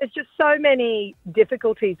there's just so many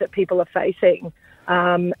difficulties that people are facing.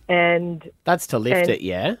 And that's to lift it,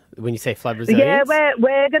 yeah? When you say flood resilience? Yeah,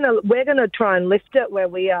 we're gonna try and lift it where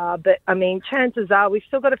we are, but I mean, chances are we've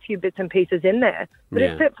still got a few bits and pieces in there. But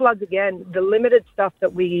if it floods again, the limited stuff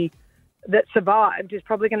that survived is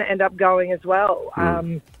probably going to end up going as well.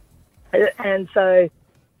 And so,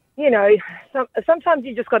 you know, sometimes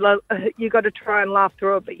you just got to try and laugh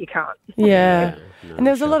through it, but you can't. Yeah. And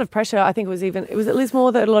there was a lot of pressure. I think it was at least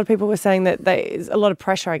more that a lot of people were saying that there's a lot of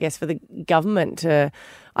pressure, I guess, for the government to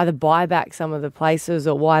either buy back some of the places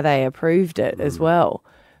or why they approved it as well.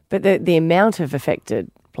 But the amount of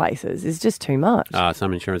affected places is just too much.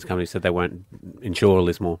 Some insurance companies said they won't insure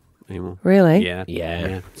Lismore anymore. Really? Yeah.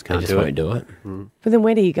 Just won't do it. But then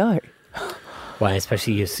where do you go? Well,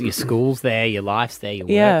 especially your school's there, your life's there, your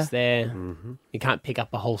work's there. You can't pick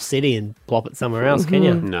up a whole city and plop it somewhere else, can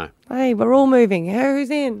you? No. Hey, we're all moving. Who's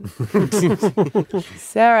in?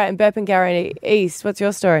 Sarah in Burpengary East, what's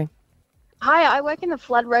your story? Hi, I work in the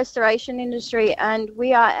flood restoration industry and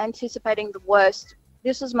we are anticipating the worst.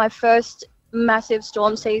 This was my first massive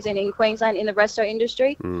storm season in Queensland in the resto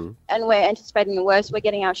industry and we're anticipating the worst. We're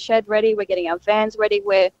getting our shed ready, we're getting our vans ready,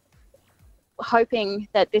 we're hoping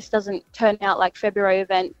that this doesn't turn out like February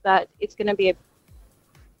event, but it's going to be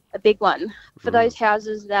a big one. For those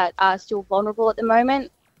houses that are still vulnerable at the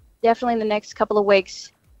moment, definitely in the next couple of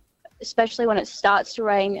weeks, especially when it starts to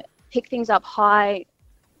rain, pick things up high,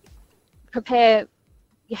 prepare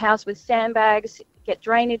your house with sandbags, get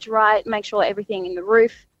drainage right, make sure everything in the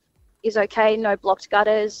roof is okay, no blocked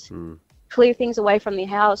gutters, clear things away from the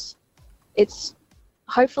house. It's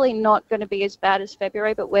hopefully not going to be as bad as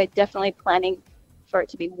February, but we're definitely planning for it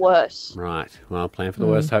to be worse. Right. Well, plan for the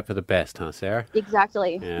worst, hope for the best, huh, Sarah?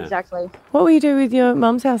 Exactly. Yeah. Exactly. What will you do with your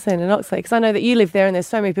mum's house then in Oxley? Because I know that you live there and there's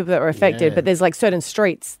so many people that were affected, but there's like certain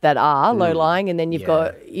streets that are low-lying and then you've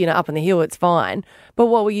got, up on the hill, it's fine. But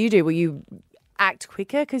what will you do? Will you act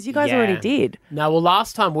quicker? Because you guys already did. No, well,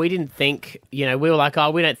 last time we didn't think, we were like,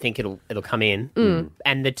 we don't think it'll come in.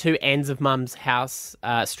 And the two ends of mum's house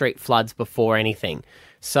street floods before anything.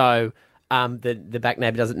 So the back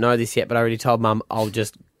neighbour doesn't know this yet, but I already told Mum I'll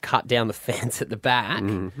just cut down the fence at the back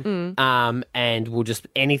and we'll just,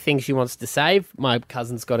 anything she wants to save, my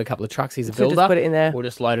cousin's got a couple of trucks, he's a builder. Just put it in there. We'll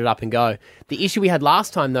just load it up and go. The issue we had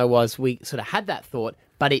last time, though, was we sort of had that thought,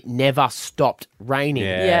 but it never stopped raining.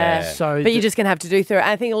 Yeah. So but you're just going to have to do through it.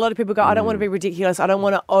 I think a lot of people go, I don't want to be ridiculous. I don't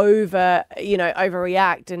want to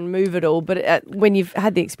overreact and move it all. But when you've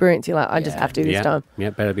had the experience, you're like, I just have to this time.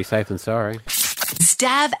 Yeah, better be safe than sorry.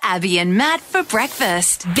 Stab Abby and Matt for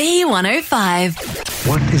breakfast. B105.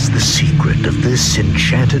 What is the secret of this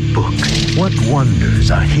enchanted book? What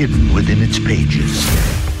wonders are hidden within its pages?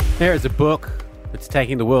 There is a book that's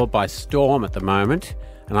taking the world by storm at the moment,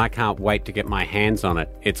 and I can't wait to get my hands on it.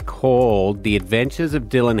 It's called The Adventures of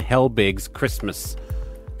Dylan Helbig's Christmas,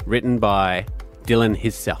 written by Dylan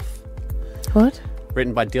himself. What?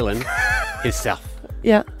 Written by Dylan himself.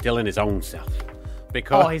 Yeah. Dylan his own self.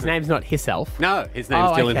 Because his name's not himself. No, his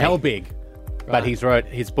name's Dylan Helbig. But Right. he's wrote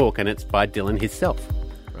his book, and it's by Dylan himself.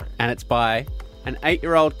 Right. And it's by an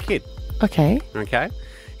 8-year-old kid. Okay. Okay?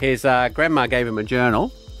 His grandma gave him a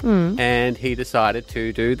journal, and he decided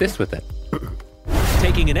to do this with it.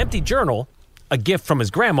 Taking an empty journal, a gift from his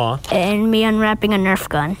grandma, And me unwrapping a Nerf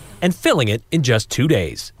gun, and filling it in just 2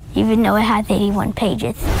 days. even though it has 81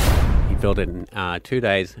 pages. He filled it in 2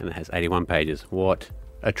 days, and it has 81 pages. What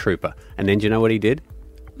a trooper. And then do you know what he did?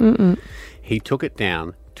 Mm-mm. He took it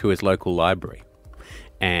down to his local library,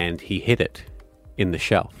 and he hid it in the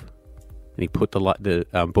shelf. And he put the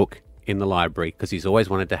book in the library, because he's always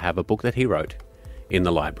wanted to have a book that he wrote in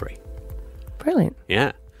the library. Brilliant.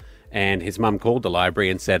 Yeah. And his mum called the library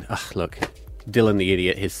and said, look, Dylan the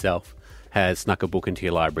idiot himself has snuck a book into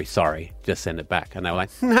your library. Sorry, just send it back. And they were like,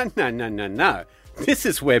 no. This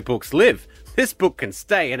is where books live. This book can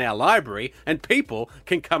stay in our library and people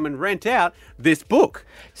can come and rent out this book.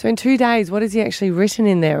 So in 2 days, what has he actually written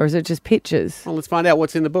in there, or is it just pictures? Well, let's find out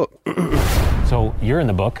what's in the book. So you're in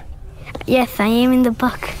the book. Yes, I am in the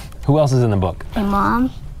book. Who else is in the book? My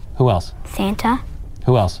mom, Who else? Santa,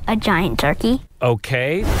 Who else? a giant turkey.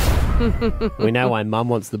 Okay. We know why Mum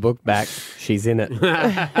wants the book back. She's in it.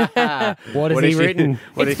 What has he written?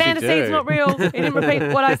 It's fantasy, it's not real. He didn't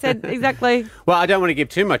repeat what I said exactly. Well, I don't want to give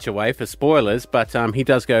too much away for spoilers, but he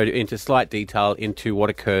does go into slight detail into what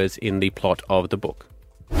occurs in the plot of the book.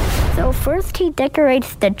 So first he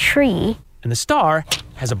decorates the tree. And the star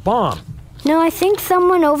has a bomb. No, I think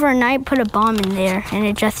someone overnight put a bomb in there and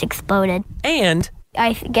it just exploded. And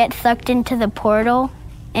I get sucked into the portal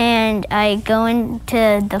and I go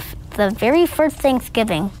into the very first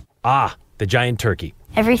Thanksgiving. The giant turkey.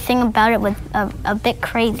 Everything about it was a bit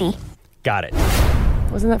crazy. Got it.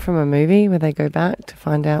 Wasn't that from a movie where they go back to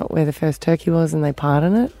find out where the first turkey was and they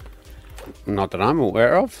pardon it? Not that I'm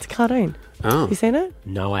aware of. It's a cartoon. Oh. You seen it?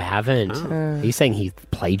 No, I haven't. Are you saying he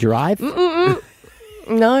plagiarized?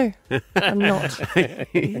 No, I'm not.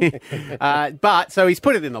 But so he's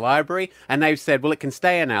put it in the library, and they've said, well, it can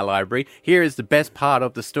stay in our library. Here is the best part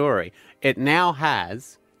of the story. It now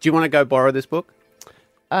has... Do you want to go borrow this book?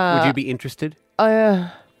 Would you be interested? Yeah.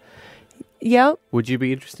 Would you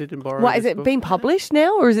be interested in borrowing What, is this it book? been published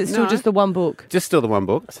now, or is it still No. just the one book? Just still the one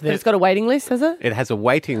book. But it's got a waiting list, has it? It has a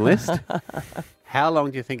waiting list. How long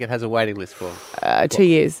do you think it has a waiting list for? 2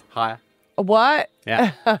 years. Higher? What?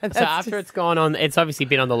 Yeah. So after it's gone on, it's obviously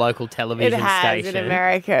been on the local television It has station. in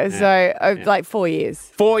America, so like 4 years.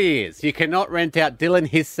 4 years. You cannot rent out Dylan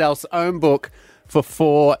himself's own book for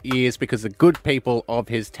 4 years because the good people of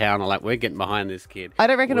his town are like, we're getting behind this kid. I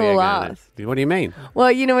don't reckon it We're will gonna-" last. What do you mean?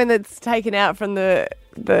 Well, you know when it's taken out from the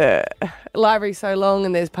library so long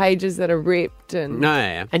and there's pages that are ripped and... No,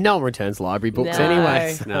 yeah. And no one returns library books No.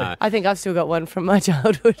 anyway. No. I think I've still got one from my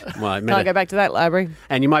childhood. Well, Can't go back to that library.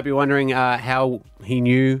 And you might be wondering how he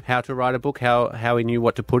knew how to write a book, how he knew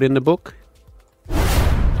what to put in the book.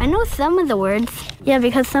 I know some of the words. Yeah,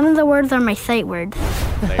 because some of the words are my sight words.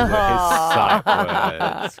 They were his sight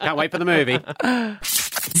words. Can't wait for the movie.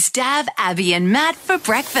 Stab Abby and Matt for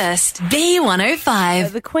breakfast.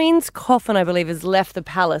 B105. The Queen's coffin, I believe, has left the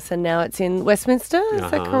palace and now it's in Westminster. Is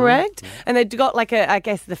that correct? And they've got I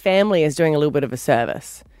guess the family is doing a little bit of a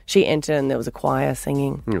service. She entered and there was a choir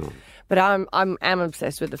singing. Oh. But I'm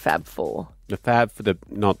obsessed with the Fab Four. The Fab for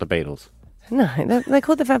not the Beatles. No, they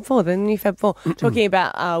called the Fab Four, the new Fab Four. Talking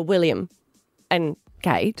about William and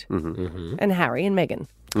Kate and Harry and Meghan.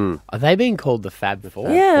 Are they being called the Fab Four?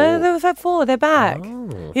 Yeah, they were Fab Four. They're back.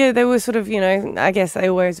 Yeah, they were sort of, I guess they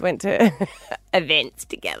always went to events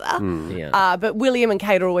together. Yeah. But William and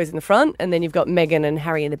Kate are always in the front, and then you've got Meghan and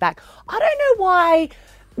Harry in the back. I don't know why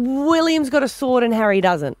William's got a sword and Harry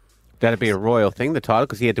doesn't. That'd be a royal thing, the title,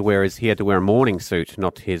 because he had to wear a morning suit,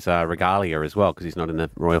 not his regalia as well, because he's not in the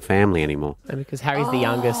royal family anymore. And because Harry's the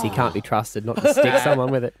youngest, he can't be trusted not to stick someone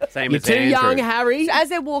with it. Same You're as too Andrew. young, Harry. So as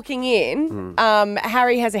they're walking in,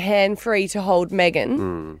 Harry has a hand free to hold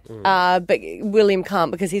Meghan, but William can't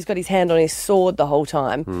because he's got his hand on his sword the whole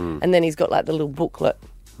time, and then he's got the little booklet.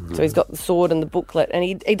 So he's got the sword and the booklet, and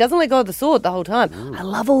he doesn't let go of the sword the whole time. I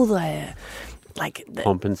love all the like the,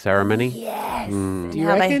 Pomp and ceremony. Yes. Mm. Do you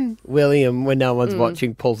How they- reckon William, when no one's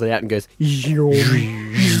watching, pulls it out and goes, yum,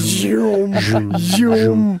 yum,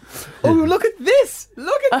 yum. Oh, look at this.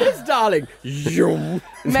 Look at this, darling. Yum.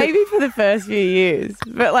 maybe for the first few years,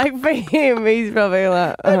 but like for him, he's probably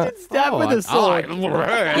like, Stab with a sword.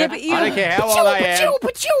 Yeah, but you- I don't care how old I am.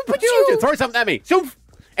 Throw something at me. Shoof.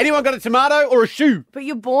 Anyone got a tomato or a shoe? But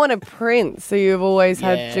you're born a prince, so you've always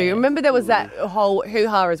had to. Yeah. Remember, there was that whole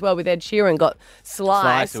hoo-ha as well with Ed Sheeran got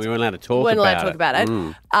sliced. And we weren't allowed to talk weren't allowed about to talk about it.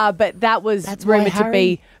 Mm. But that was why rumoured to Harry-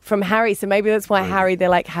 be from Harry, so maybe that's why Harry, they're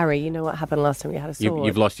like, Harry, you know what happened last time you had a sword?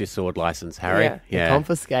 You've lost your sword license, Harry. Yeah. They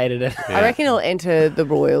confiscated it. I reckon he'll enter the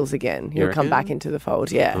royals again. You He'll come reckon? back into the fold,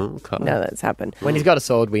 yeah. Okay. Now that's happened. When he's got a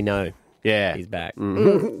sword, we know Yeah. he's back.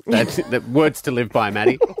 That's the words to live by,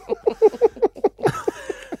 Maddie.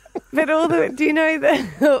 But do you know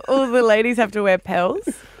that all the ladies have to wear pearls?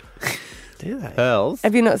 Do they? Pearls.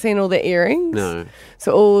 Have you not seen all the earrings? No.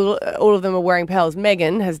 So all of them are wearing pearls.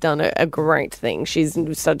 Meghan has done a great thing. She's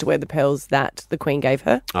started to wear the pearls that the Queen gave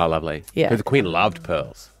her. Oh, lovely. Yeah. Because the Queen loved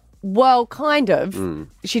pearls. Well, kind of.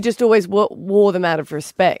 She just always wore them out of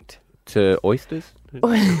respect. To oysters? To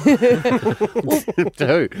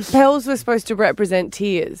who? Pearls were supposed to represent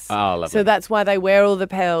tears. Oh, lovely. So that's why they wear all the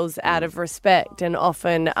pearls out of respect. And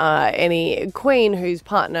often any queen whose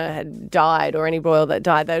partner had died or any royal that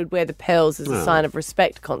died, they would wear the pearls as a sign of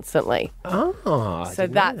respect constantly. Oh, So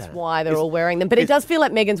that's why they're all wearing them. But it does feel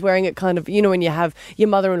like Meghan's wearing it kind of, you know, when you have your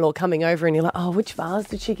mother-in-law coming over and you're like, oh, which vase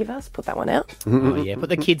did she give us? Put that one out. Oh, yeah. Put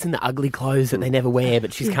the kids in the ugly clothes that they never wear,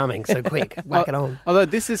 but she's coming. So quick, whack it on. Although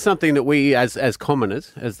this is something that we, as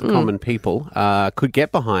commoners, as the common people, could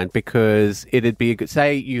get behind because it'd be a good.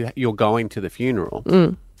 Say you're going to the funeral,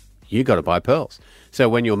 you got to buy pearls. So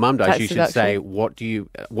when your mum dies, Tax you should deduction. say, "What do you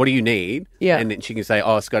need?" Yeah. And then she can say,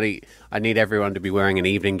 "Oh, Scotty, I need everyone to be wearing an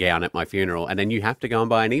evening gown at my funeral," and then you have to go and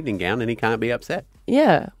buy an evening gown, and he can't be upset.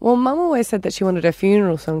 Yeah. Well, Mum always said that she wanted her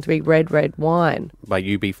funeral song to be Red, Red Wine. By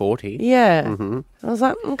UB40. Yeah. Mm-hmm. I was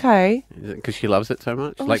like, okay. Because she loves it so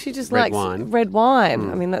much. Well, like she just red likes wine. red wine.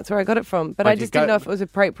 I mean, that's where I got it from. But Where'd I you just didn't go? know if it was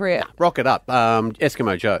appropriate. Rock it up.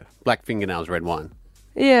 Eskimo Joe. Black fingernails, red wine.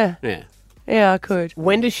 Yeah. Yeah. Yeah, I could.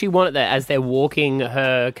 When does she want it there? As they're walking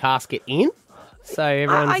her casket in? So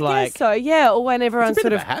everyone's I like... guess so, yeah. Or when everyone's It's a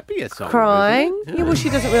bit sort of of a happier song. crying. isn't it? Yeah, well, she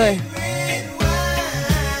doesn't really.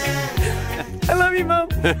 I love you, Mum.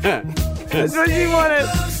 That's what she wanted.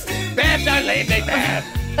 Bev, don't leave me, Bev.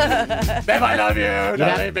 Bev, I love you.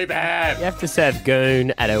 Don't leave me, Bev. You have to serve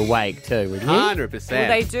goon at her wake too, wouldn't you? 100%. Well,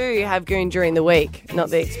 they do have goon during the week, not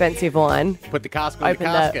the expensive wine. Put the casket in Open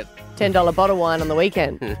the casket. the $10 bottle wine on the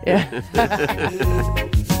weekend. Yeah.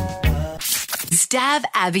 Stab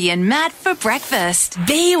Abby and Matt for breakfast.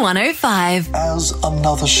 B105. As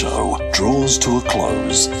another show draws to a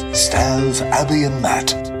close, Stav, Abby and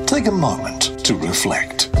Matt take a moment to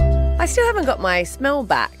reflect. I still haven't got my smell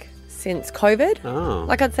back since COVID. Oh.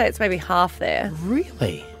 Like, I'd say it's maybe half there.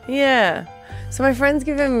 Really? Yeah. So my friend's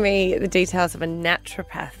given me the details of a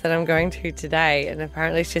naturopath that I'm going to today, and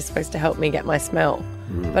apparently she's supposed to help me get my smell.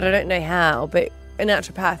 But I don't know how. But a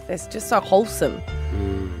naturopath is just so wholesome.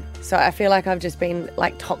 So I feel like I've just been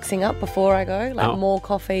like toxing up before I go, like Oh. more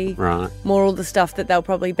coffee, Right. more all the stuff that they'll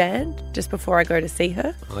probably ban just before I go to see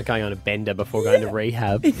her. Like going on a bender before going to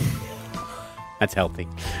rehab. That's healthy.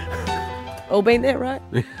 All been there, right?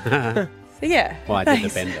 So yeah. Well, I did the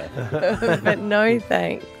thanks. bender. But no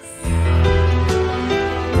thanks.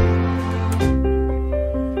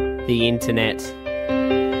 The internet.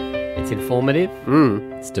 It's informative.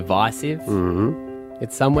 It's divisive.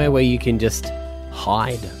 It's somewhere where you can just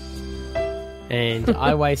hide. And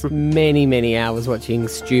I waste many, many hours watching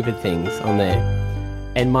stupid things on there.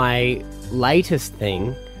 And my latest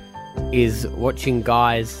thing is watching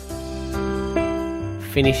guys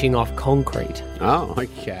finishing off concrete. Oh,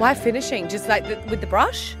 okay. Why finishing? Just like with the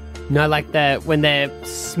brush? No, like when they're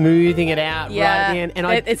smoothing it out right at the end. And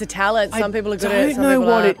it's a talent. Some people are good at I it. don't Some know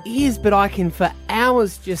people what aren't. it is, but I can for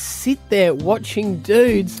hours just sit there watching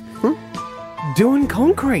dudes doing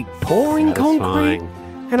concrete, pouring concrete. Satisfying.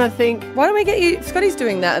 And I think, Why don't we get you? Scotty's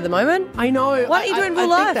doing that at the moment. I know. Why don't you do it in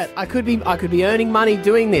real I think life? that I could be earning money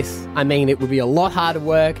doing this. I mean, it would be a lot harder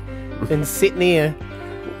work than sitting here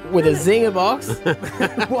with a zinger box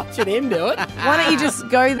watching him do it. Why don't you just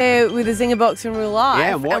go there with a zinger box in real life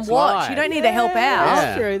Yeah, and watch live. You don't need to help out.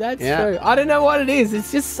 That's true. That's Yeah. true. I don't know what it is.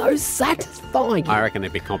 It's just so satisfying. I reckon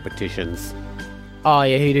there'd be competitions. Oh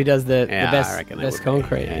yeah, who does the Yeah, I best reckon there best would be.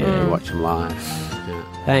 concrete? Yeah, watch them live. Yeah.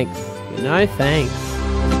 Thanks. No thanks.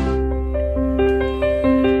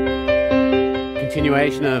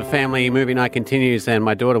 Continuation of Family Movie Night continues, and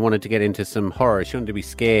my daughter wanted to get into some horror. She wanted to be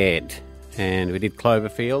scared. and we did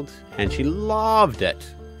Cloverfield, and she loved it.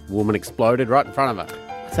 Woman exploded right in front of her.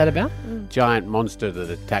 What's that about? Giant monster that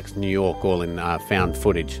attacks New York, all in found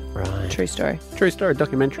footage. Right. True story. True story,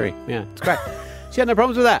 documentary. Yeah, it's great. She had no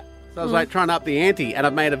problems with that. So I was like trying to up the ante, and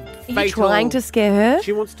I've made a fatal... Are you trying to scare her?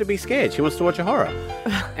 She wants to be scared. She wants to watch a horror.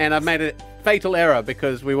 And I've made a fatal error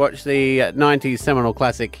because we watched the 90s seminal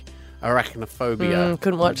classic Arachnophobia.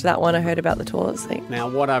 Couldn't watch that one. I heard about the toilet seat. Now,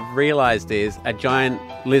 what I've realised is a giant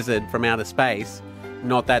lizard from outer space,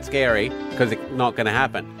 not that scary because it's not going to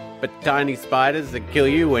happen. But tiny spiders that kill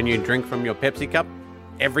you when you drink from your Pepsi cup,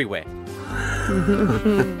 everywhere.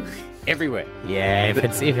 Everywhere. Yeah,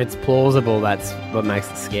 if it's plausible, that's what makes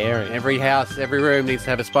it scary. Every house, every room needs to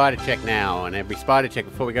have a spider check now, and every spider check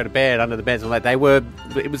before we go to bed, under the beds and all that.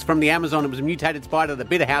 It was from the Amazon. It was a mutated spider that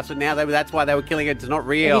bit a house, and now that's why they were killing it. It's not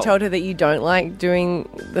real. Have you told her that you don't like doing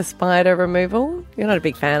the spider removal? You're not a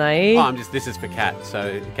big fan, are you? Oh, this is for Kat,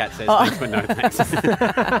 so Kat says thanks, but no thanks.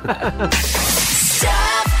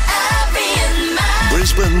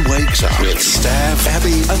 Brisbane wakes up with Stav,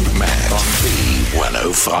 Abby and Matt on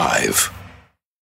B105.